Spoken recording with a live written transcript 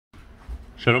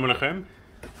Shalom Alechem.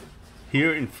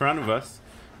 Here in front of us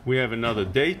we have another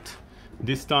date.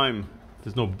 This time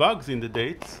there's no bugs in the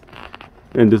dates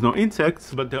and there's no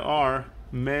insects, but there are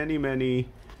many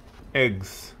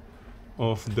eggs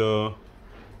of the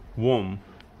worm.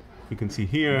 You can see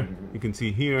here,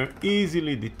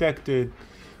 easily detected.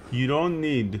 You don't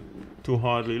need to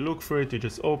hardly look for it. You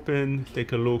just open,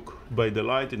 take a look by the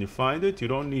light and you find it. You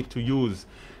don't need to use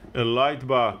a light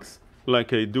box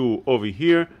like I do over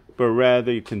here, but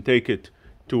rather you can take it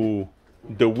to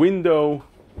the window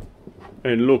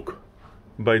and look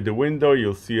by the window.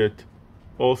 You'll see it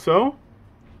also,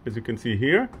 as you can see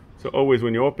here. So always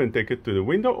when you open, take it to the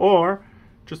window or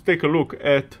just take a look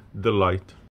at the light.